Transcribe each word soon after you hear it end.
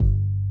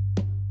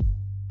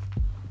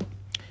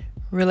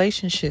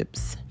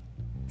Relationships,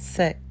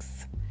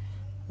 sex,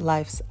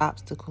 life's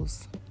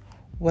obstacles.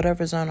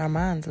 Whatever's on our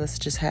minds, let's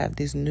just have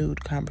these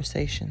nude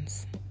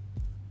conversations.